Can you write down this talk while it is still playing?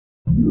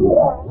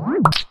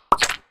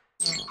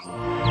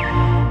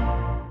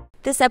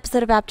This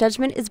episode of App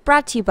Judgment is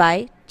brought to you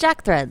by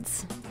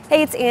JackThreads.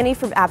 Hey, it's Annie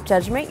from App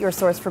Judgment, your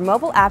source for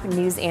mobile app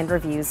news and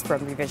reviews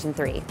from Revision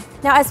 3.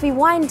 Now, as we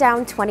wind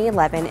down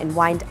 2011 and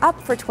wind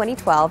up for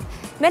 2012,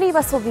 many of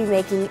us will be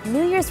making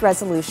New Year's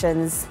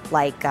resolutions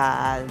like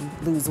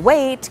lose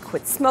weight,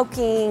 quit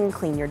smoking,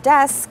 clean your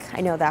desk.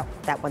 I know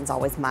that one's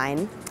always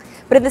mine.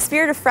 But in the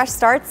spirit of fresh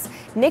starts,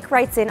 Nick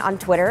writes in on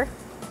Twitter,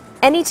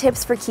 "Any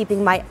tips for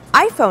keeping my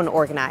iPhone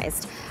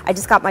organized? I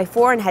just got my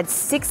 4 and had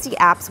 60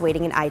 apps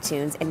waiting in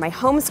iTunes, and my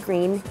home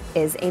screen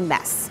is a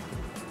mess."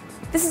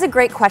 This is a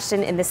great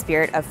question in the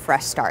spirit of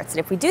fresh starts. And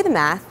if we do the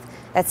math,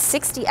 that's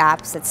 60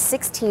 apps, that's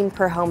 16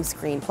 per home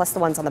screen, plus the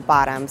ones on the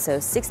bottom. So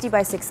 60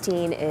 by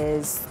 16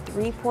 is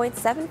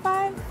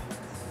 3.75?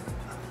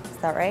 Is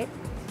that right?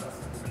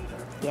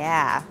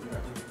 Yeah.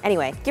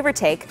 Anyway, give or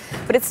take,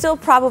 but it's still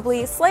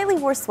probably slightly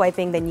more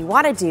swiping than you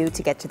want to do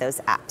to get to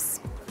those apps.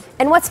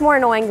 And what's more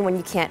annoying when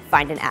you can't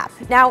find an app?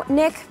 Now,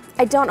 Nick,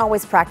 I don't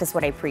always practice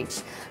what I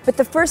preach, but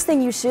the first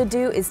thing you should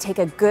do is take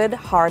a good,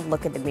 hard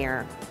look at the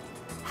mirror.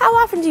 How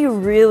often do you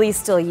really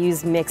still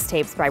use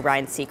Mixtapes by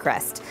Ryan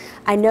Seacrest?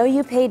 I know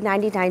you paid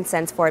 99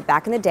 cents for it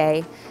back in the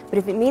day, but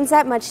if it means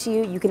that much to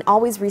you, you can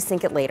always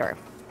resync it later.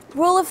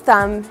 Rule of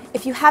thumb,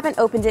 if you haven't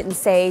opened it in,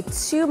 say,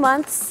 2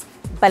 months,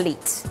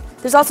 balit.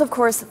 There's also, of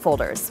course,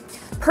 folders.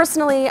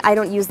 Personally, I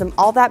don't use them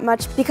all that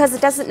much because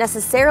it doesn't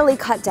necessarily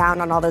cut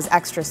down on all those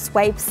extra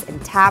swipes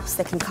and taps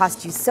that can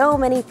cost you so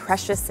many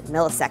precious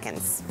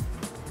milliseconds.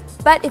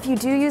 But if you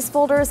do use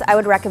folders, I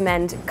would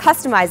recommend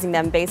customizing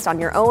them based on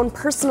your own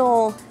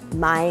personal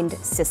mind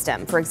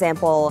system. For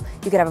example,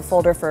 you could have a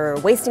folder for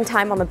wasting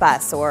time on the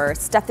bus or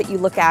stuff that you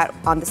look at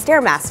on the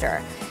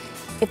Stairmaster,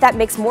 if that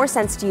makes more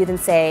sense to you than,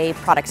 say,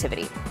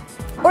 productivity.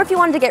 Or if you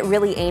wanted to get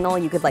really anal,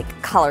 you could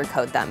color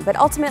code them. But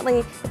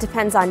ultimately, it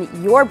depends on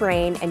your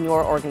brain and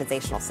your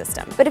organizational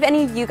system. But if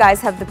any of you guys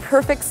have the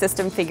perfect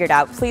system figured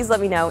out, please let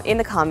me know in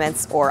the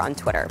comments or on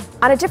Twitter.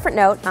 On a different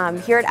note,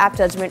 here at App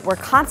Judgment, we're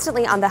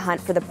constantly on the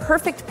hunt for the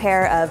perfect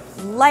pair of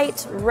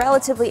light,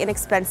 relatively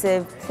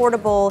inexpensive,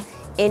 portable,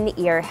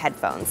 in-ear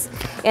headphones.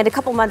 And a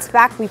couple months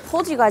back, we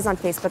polled you guys on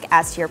Facebook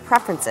as to your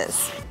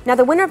preferences. Now,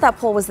 the winner of that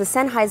poll was the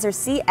Sennheiser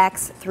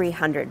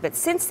CX300, but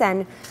since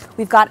then,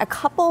 we've got a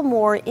couple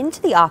more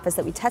into the office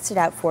that we tested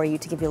out for you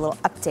to give you a little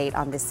update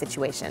on this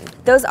situation.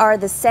 Those are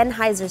the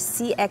Sennheiser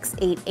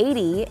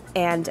CX880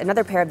 and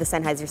another pair of the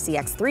Sennheiser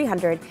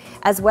CX300,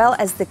 as well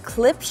as the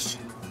Klipsch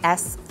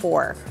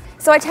S4.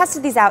 So I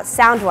tested these out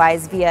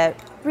sound-wise via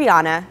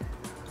Rihanna,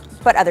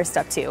 but other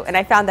stuff too. And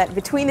I found that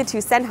between the two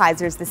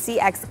Sennheisers, the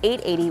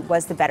CX880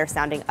 was the better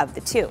sounding of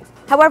the two.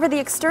 However, the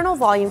external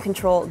volume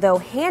control, though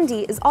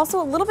handy, is also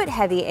a little bit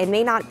heavy and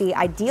may not be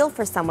ideal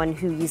for someone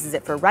who uses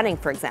it for running,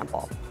 for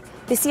example.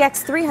 The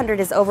CX300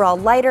 is overall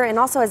lighter and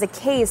also has a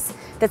case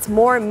that's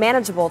more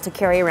manageable to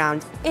carry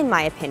around, in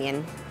my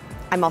opinion.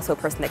 I'm also a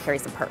person that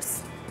carries a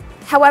purse.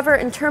 However,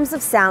 in terms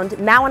of sound,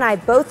 Mao and I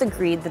both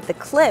agreed that the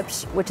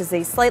Klipsch, which is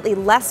a slightly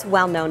less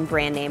well-known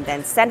brand name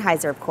than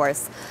Sennheiser, of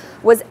course,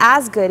 was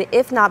as good,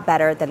 if not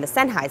better, than the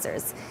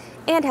Sennheisers,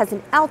 and has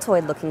an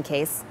Altoid-looking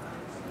case,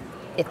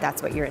 if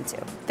that's what you're into.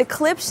 The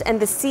Klipsch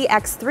and the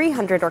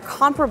CX300 are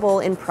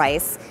comparable in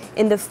price,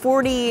 in the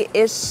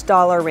 $40-ish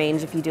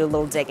range if you do a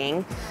little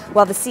digging,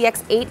 while the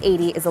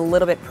CX880 is a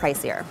little bit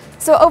pricier.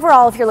 So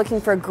overall, if you're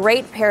looking for a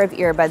great pair of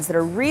earbuds that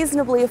are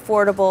reasonably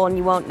affordable and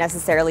you won't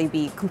necessarily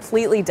be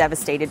completely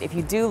devastated if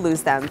you do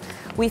lose them,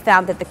 we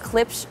found that the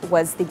Klipsch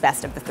was the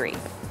best of the three.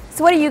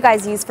 So what do you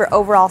guys use for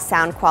overall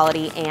sound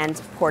quality and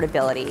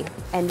portability?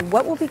 And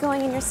what will be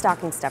going in your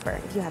stocking stuffer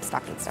if you have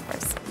stocking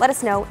stuffers? Let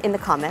us know in the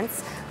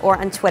comments or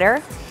on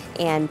Twitter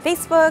and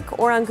Facebook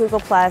or on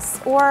Google+,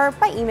 or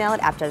by email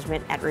at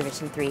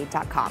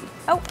appjudgment@revision3.com.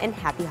 Oh, and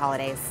happy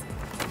holidays.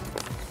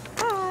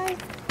 Bye.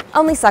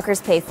 Only suckers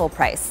pay full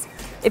price.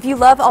 If you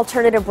love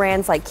alternative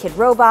brands like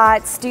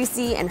Kidrobot,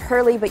 Stussy, and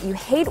Hurley, but you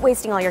hate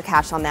wasting all your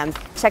cash on them,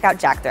 check out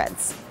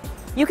JackThreads.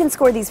 You can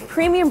score these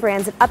premium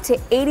brands at up to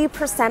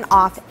 80%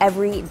 off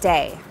every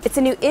day. It's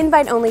a new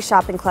invite-only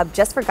shopping club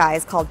just for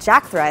guys called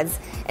JackThreads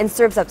and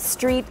serves up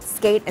street,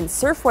 skate, and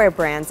surfwear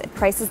brands at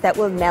prices that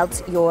will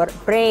melt your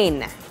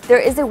brain. There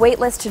is a wait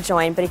list to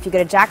join, but if you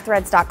go to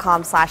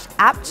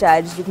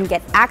jackthreads.com/appjudge, you can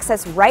get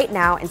access right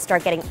now and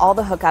start getting all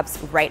the hookups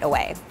right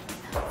away.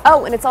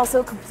 Oh, and it's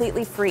also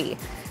completely free.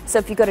 So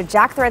if you go to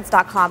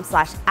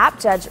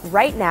jackthreads.com/appjudge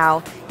right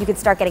now, you can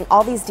start getting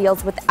all these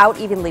deals without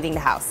even leaving the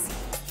house.